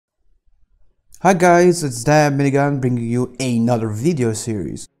Hi guys, it's DanMinigun bringing you another video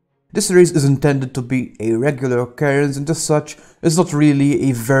series. This series is intended to be a regular occurrence and as such, it's not really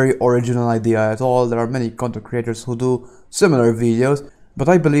a very original idea at all. There are many content creators who do similar videos, but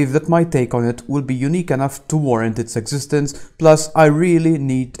I believe that my take on it will be unique enough to warrant its existence. Plus, I really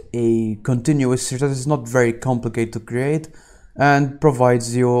need a continuous series that is not very complicated to create and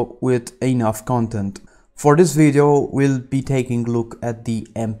provides you with enough content. For this video, we'll be taking a look at the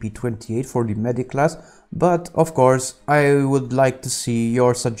MP28 for the medic class, but of course, I would like to see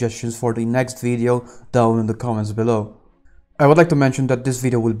your suggestions for the next video down in the comments below. I would like to mention that this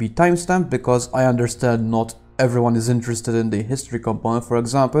video will be timestamped because I understand not everyone is interested in the history component, for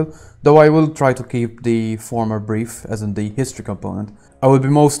example, though I will try to keep the former brief, as in the history component. I will be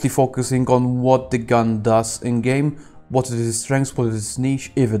mostly focusing on what the gun does in-game, what is its strength, what is its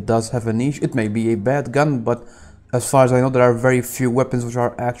niche, if it does have a niche. It may be a bad gun, but as far as I know, there are very few weapons which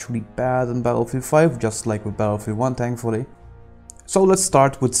are actually bad in Battlefield 5, just like with Battlefield 1, thankfully. So let's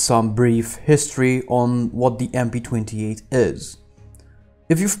start with some brief history on what the MP28 is.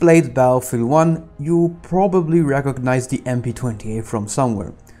 If you've played Battlefield 1, you probably recognize the MP28 from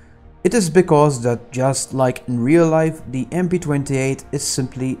somewhere. It is because that, just like in real life, the MP28 is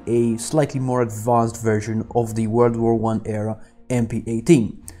simply a slightly more advanced version of the World War I era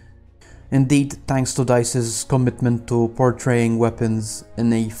MP18. Indeed, thanks to DICE's commitment to portraying weapons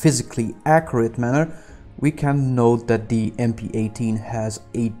in a physically accurate manner, we can note that the MP18 has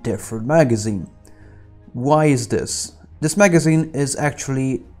a different magazine. Why is this? This magazine is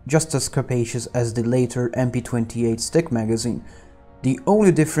actually just as capacious as the later MP28 stick magazine. The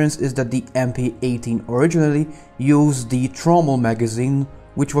only difference is that the MP18 originally used the trommel magazine,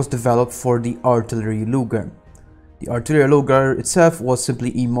 which was developed for the artillery Luger. The artillery Luger itself was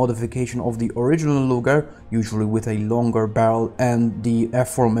simply a modification of the original Luger, usually with a longer barrel and the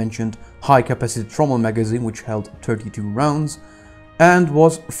aforementioned high-capacity trommel magazine, which held 32 rounds, and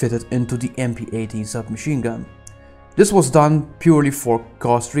was fitted into the MP18 submachine gun. This was done purely for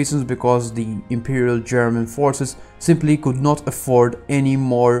cost reasons because the Imperial German forces simply could not afford any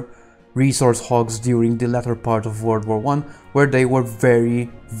more resource hogs during the latter part of World War I, where they were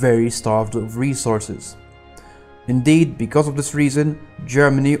very starved of resources. Indeed, because of this reason,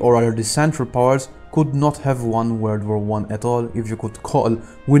 Germany, or rather the Central Powers, could not have won World War I at all, if you could call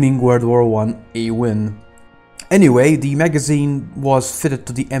winning World War I a win. Anyway, the magazine was fitted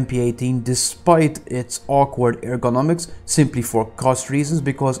to the MP18 despite its awkward ergonomics, simply for cost reasons,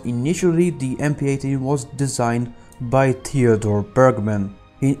 because initially the MP18 was designed by Theodor Bergman.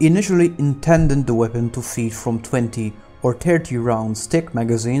 He initially intended the weapon to feed from 20 or 30 round stick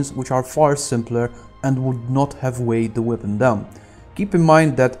magazines, which are far simpler and would not have weighed the weapon down. Keep in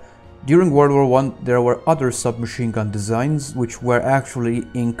mind that during World War I there were other submachine gun designs which were actually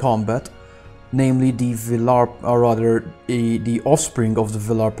in combat, namely the the offspring of the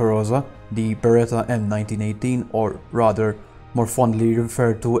Villar Perosa, the Beretta M1918, or rather more fondly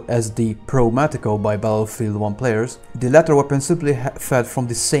referred to as the Pro-Matico by Battlefield 1 players. The latter weapon simply fed from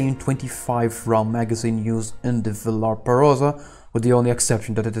the same 25 round magazine used in the Villar Perosa, with the only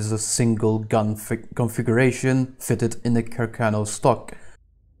exception that it is a single gun configuration fitted in a Carcano stock.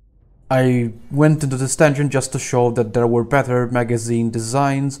 I went into this tangent just to show that there were better magazine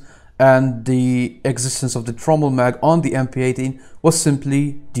designs, and the existence of the trommel mag on the MP18 was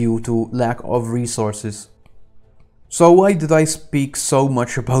simply due to lack of resources. So why did I speak so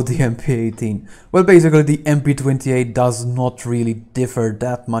much about the MP18? Well, basically the MP28 does not really differ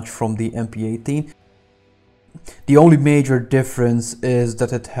that much from the MP18. The only major difference is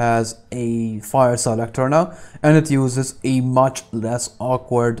that it has a fire selector now, and it uses a much less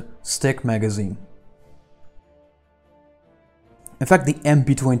awkward stick magazine. In fact, the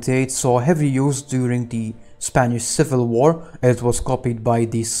MP28 saw heavy use during the Spanish Civil War, as it was copied by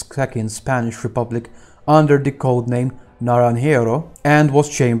the Second Spanish Republic under the codename Naranjero, and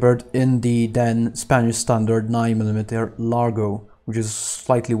was chambered in the then Spanish standard 9mm Largo, which is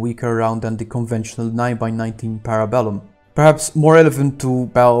slightly weaker round than the conventional 9x19 Parabellum. Perhaps more relevant to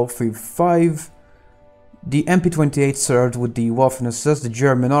Battlefield 5, the MP28 served with the Waffen-SS, the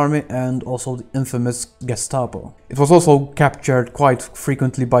German army, and also the infamous Gestapo. It was also captured quite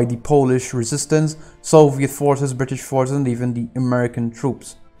frequently by the Polish resistance, Soviet forces, British forces, and even the American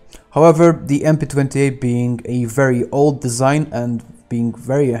troops. However, the MP28, being a very old design and being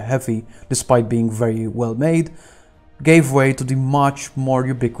very heavy despite being very well made, gave way to the much more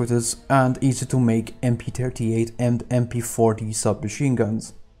ubiquitous and easy to make MP38 and MP40 submachine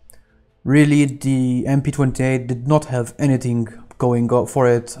guns. Really, the MP28 did not have anything going for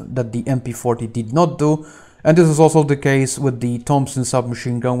it that the MP40 did not do, And this is also the case with the Thompson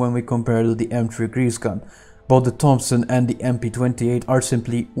submachine gun when we compare to the M3 Grease gun. Both the Thompson and the MP28 are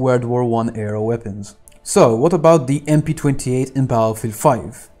simply World War I era weapons. So, what about the MP28 in Battlefield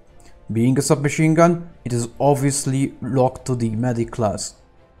 5? Being a submachine gun, it is obviously locked to the medic class.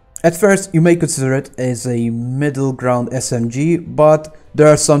 At first, you may consider it as a middle ground SMG, but there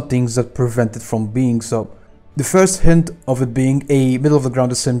are some things that prevent it from being so. The first hint of it being a middle of the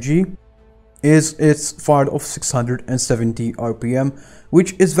ground SMG is its fire of 670 RPM,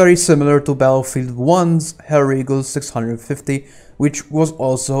 which is very similar to Battlefield 1's Hellriegel 650, which was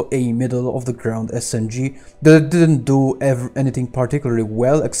also a middle of the ground SMG that didn't do anything particularly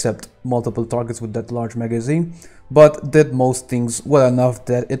well except multiple targets with that large magazine, but did most things well enough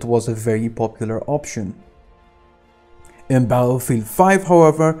that it was a very popular option. In Battlefield 5,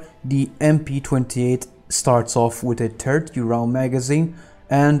 however, the MP28 starts off with a 30 round magazine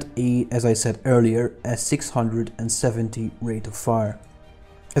and as I said earlier, a 670 rate of fire.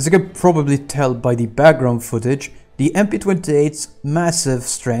 As you can probably tell by the background footage, the MP28's massive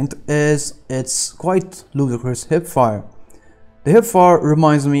strength is its quite ludicrous hipfire. The hipfire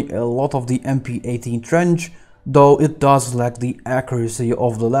reminds me a lot of the MP18 Trench, though it does lack the accuracy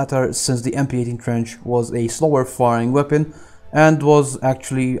of the latter, since the MP18 Trench was a slower firing weapon and was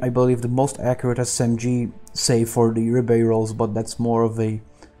actually, I believe, the most accurate SMG, save for the Ribeiros, but that's more of a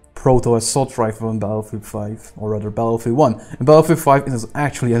proto-assault rifle in Battlefield 5, or rather Battlefield 1. In Battlefield 5 it is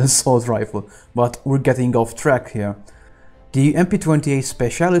actually an assault rifle, but we're getting off track here. The MP28's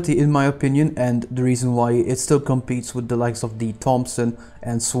speciality, in my opinion, and the reason why it still competes with the likes of the Thompson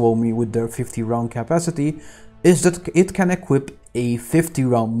and Suomi with their 50 round capacity, is that it can equip a 50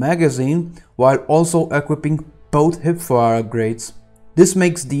 round magazine while also equipping both hipfire upgrades. This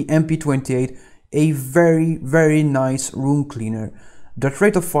makes the MP28 a very nice room cleaner. That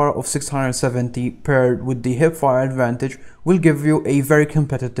rate of fire of 670 paired with the hipfire advantage will give you a very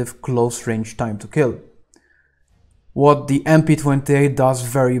competitive close range time to kill. What the MP28 does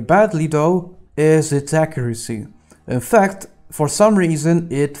very badly though is its accuracy. In fact, for some reason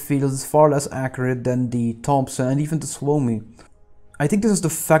it feels far less accurate than the Thompson and even the Suomi. I think this is the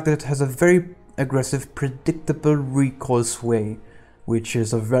fact that it has a very aggressive predictable recoil sway, which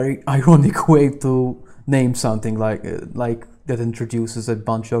is a very ironic way to name something like that introduces a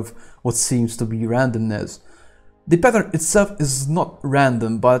bunch of what seems to be randomness. The pattern itself is not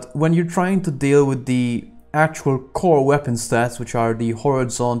random, but when you're trying to deal with the actual core weapon stats, which are the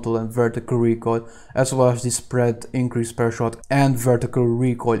horizontal and vertical recoil, as well as the spread increase per shot and vertical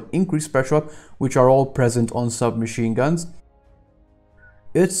recoil increase per shot, which are all present on submachine guns,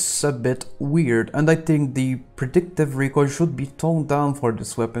 it's a bit weird, and I think the predictive recoil should be toned down for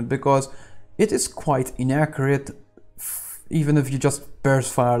this weapon because it is quite inaccurate. Even if you just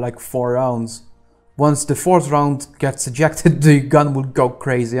burst fire like 4 rounds. Once the 4th round gets ejected, the gun will go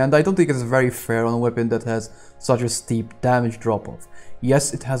crazy, and I don't think it's very fair on a weapon that has such a steep damage drop-off.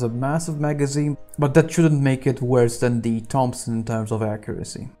 Yes, it has a massive magazine, but that shouldn't make it worse than the Thompson in terms of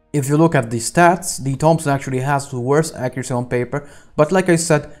accuracy. If you look at the stats, the Thompson actually has the worst accuracy on paper, but like I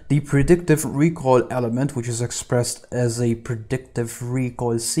said, the predictive recoil element, which is expressed as a predictive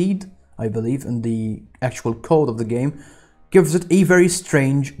recoil seed, I believe, in the actual code of the game, gives it a very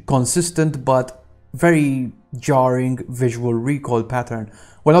strange, consistent, but very jarring visual recoil pattern.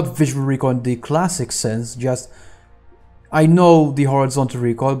 Well, not visual recoil in the classic sense, just I know the horizontal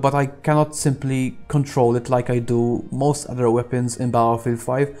recoil, but I cannot simply control it like I do most other weapons in Battlefield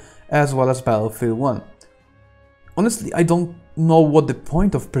 5 as well as Battlefield 1. Honestly, I don't know what the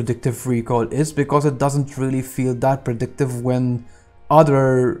point of predictive recoil is, because it doesn't really feel that predictive when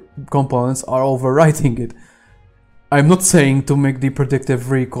other components are overriding it. I'm not saying to make the predictive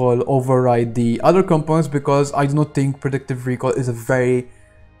recoil override the other components, because I do not think predictive recoil is a very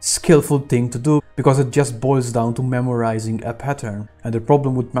skillful thing to do, because it just boils down to memorizing a pattern. And the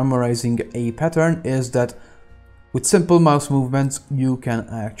problem with memorizing a pattern is that with simple mouse movements you can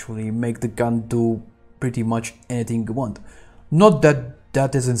actually make the gun do pretty much anything you want. Not that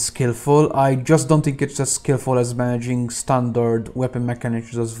that isn't skillful, I just don't think it's as skillful as managing standard weapon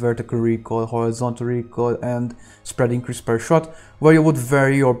mechanics as vertical recoil, horizontal recoil and spread increase per shot, where you would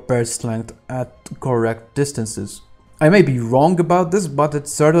vary your burst length at correct distances. I may be wrong about this, but it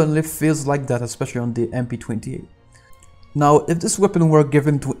certainly feels like that, especially on the MP28. Now, if this weapon were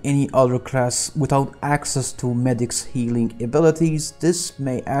given to any other class without access to Medic's healing abilities, this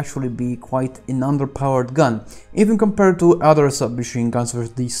may actually be quite an underpowered gun, even compared to other submachine guns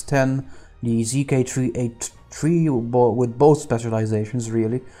with the STEN, the ZK383 with both specializations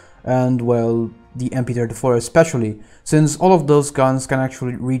really, and well, the MP34 especially, since all of those guns can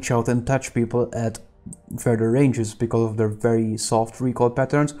actually reach out and touch people at further ranges because of their very soft recoil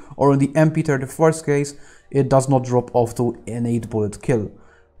patterns, or in the MP34's case, it does not drop off to an 8 bullet kill,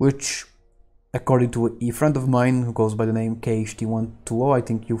 which, according to a friend of mine who goes by the name KHT120, I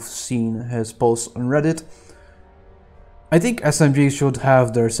think you've seen his posts on Reddit, I think SMGs should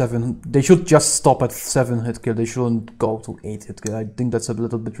have their they should just stop at 7 hit kill, they shouldn't go to 8 hit kill. I think that's a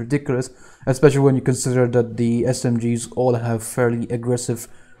little bit ridiculous, especially when you consider that the SMGs all have fairly aggressive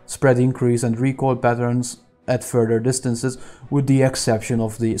spread increase and recoil patterns at further distances, with the exception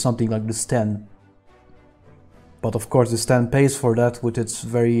of something like the Sten. But of course the Sten pays for that with its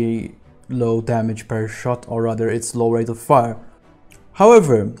very low damage per shot, or rather its low rate of fire.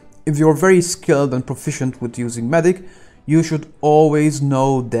 However, if you're very skilled and proficient with using medic, you should always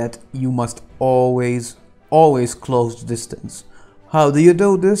know that you must always close distance. How do you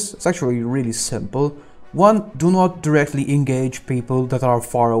do this? It's actually really simple. 1. Do not directly engage people that are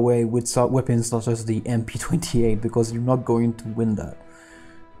far away with weapons such as the MP28, because you're not going to win that.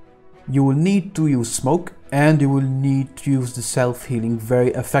 You will need to use smoke, and you will need to use the self-healing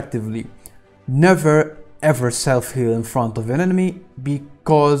very effectively. Never ever self-heal in front of an enemy,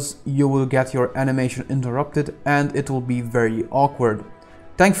 because you will get your animation interrupted and it will be very awkward.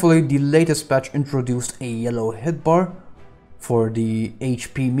 Thankfully, the latest patch introduced a yellow hit bar for the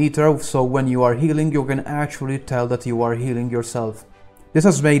HP meter, so when you are healing you can actually tell that you are healing yourself. This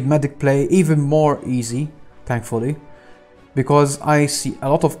has made medic play even more easy, thankfully, because I see a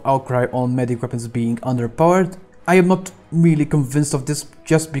lot of outcry on medic weapons being underpowered. I am not really convinced of this,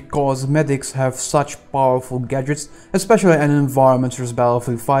 just because medics have such powerful gadgets, especially in environments such as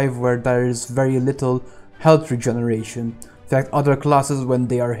Battlefield 5 where there is very little health regeneration. In fact, other classes, when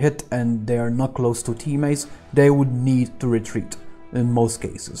they are hit and they are not close to teammates, they would need to retreat in most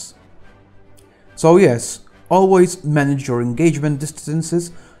cases. So yes, always manage your engagement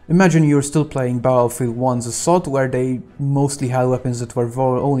distances. Imagine you're still playing Battlefield 1's Assault, where they mostly had weapons that were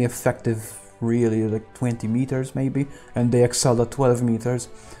only effective really like 20 meters maybe, and they excelled at 12 meters,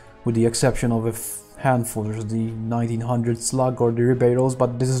 with the exception of a handful. There's the 1900 Slug or the Ribeiros,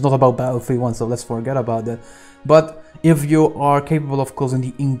 but this is not about Battlefield 1, so let's forget about that. But if you are capable of closing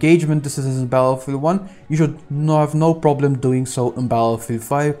the engagement distances in Battlefield 1, you should have no problem doing so in Battlefield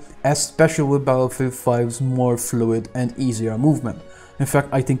 5, especially with Battlefield 5's more fluid and easier movement. In fact,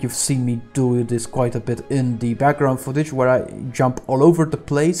 I think you've seen me do this quite a bit in the background footage, where I jump all over the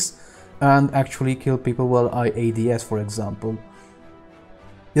place and actually kill people while I ADS, for example.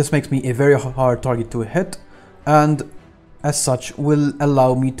 This makes me a very hard target to hit, and as such will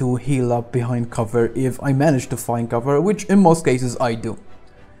allow me to heal up behind cover if I manage to find cover, which in most cases I do.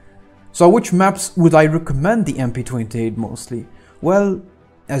 So which maps would I recommend the MP28 mostly? Well,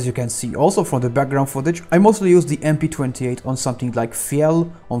 as you can see also from the background footage, I mostly use the MP28 on something like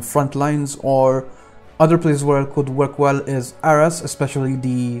Fiel, on front lines, or other places where it could work well is Arras, especially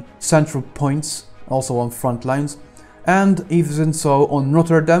the central points, also on front lines, and even so on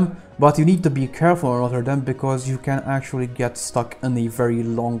Rotterdam. But you need to be careful on Rotterdam, because you can actually get stuck in a very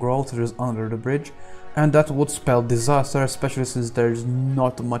long road that is under the bridge, and that would spell disaster, especially since there's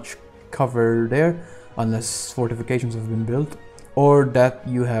not much cover there, unless fortifications have been built, or that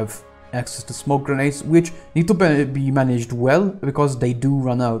you have access to smoke grenades, which need to be managed well, because they do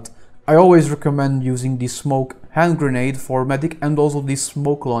run out. I always recommend using the smoke hand grenade for medic, and also the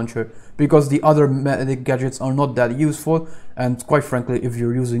smoke launcher, because the other medic gadgets are not that useful, and quite frankly, if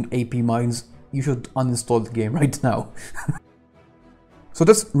you're using AP mines, you should uninstall the game right now. So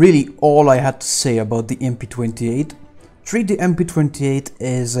that's really all I had to say about the MP28. Treat the MP28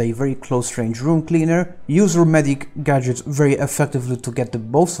 as a very close range room cleaner, use your medic gadgets very effectively to get the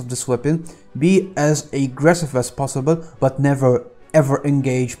most of this weapon, be as aggressive as possible, but never ever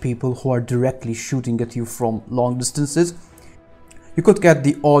engage people who are directly shooting at you from long distances. You could get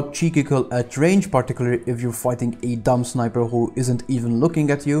the odd cheeky kill at range, particularly if you're fighting a dumb sniper who isn't even looking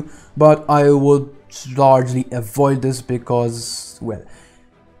at you, but I would largely avoid this because, well,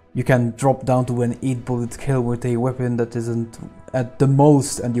 you can drop down to an 8 bullet kill with a weapon that isn't at the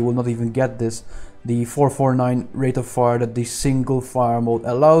most, and you will not even get this, the 449 rate of fire that the single fire mode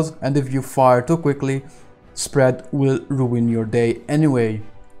allows, and if you fire too quickly, spread will ruin your day anyway.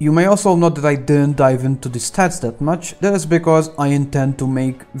 You may also note that I didn't dive into the stats that much. That is because I intend to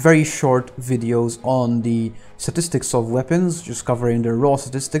make very short videos on the statistics of weapons, just covering their raw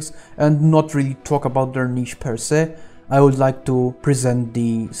statistics, and not really talk about their niche per se. I would like to present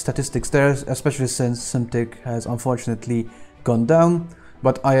the statistics there, especially since Simtic has unfortunately gone down,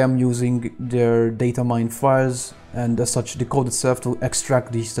 but I am using their data mine files and as such the code itself to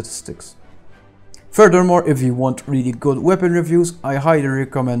extract these statistics. Furthermore, if you want really good weapon reviews, I highly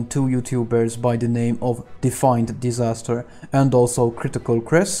recommend two YouTubers by the name of Defined Disaster and also Critical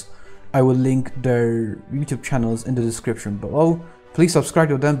Chris. I will link their YouTube channels in the description below. Please subscribe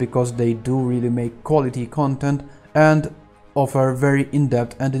to them because they do really make quality content and offer very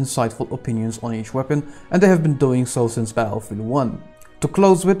in-depth and insightful opinions on each weapon, and they have been doing so since Battlefield 1. To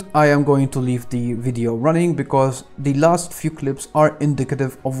close with, I am going to leave the video running because the last few clips are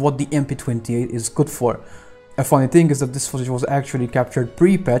indicative of what the MP28 is good for. A funny thing is that this footage was actually captured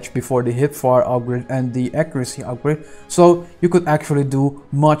pre-patch before the hipfire upgrade and the accuracy upgrade, so you could actually do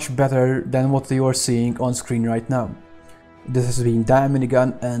much better than what you are seeing on screen right now. This has been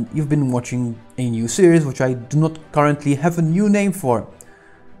DanMinigun, and you've been watching a new series which I do not currently have a new name for.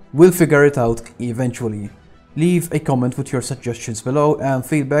 We'll figure it out eventually. Leave a comment with your suggestions below and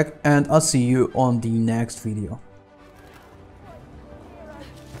feedback, and I'll see you on the next video.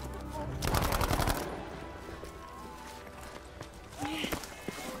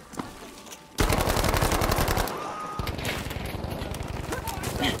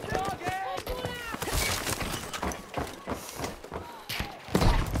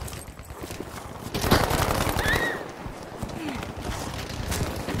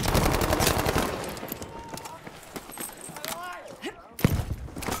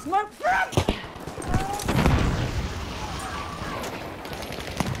 Smoke front!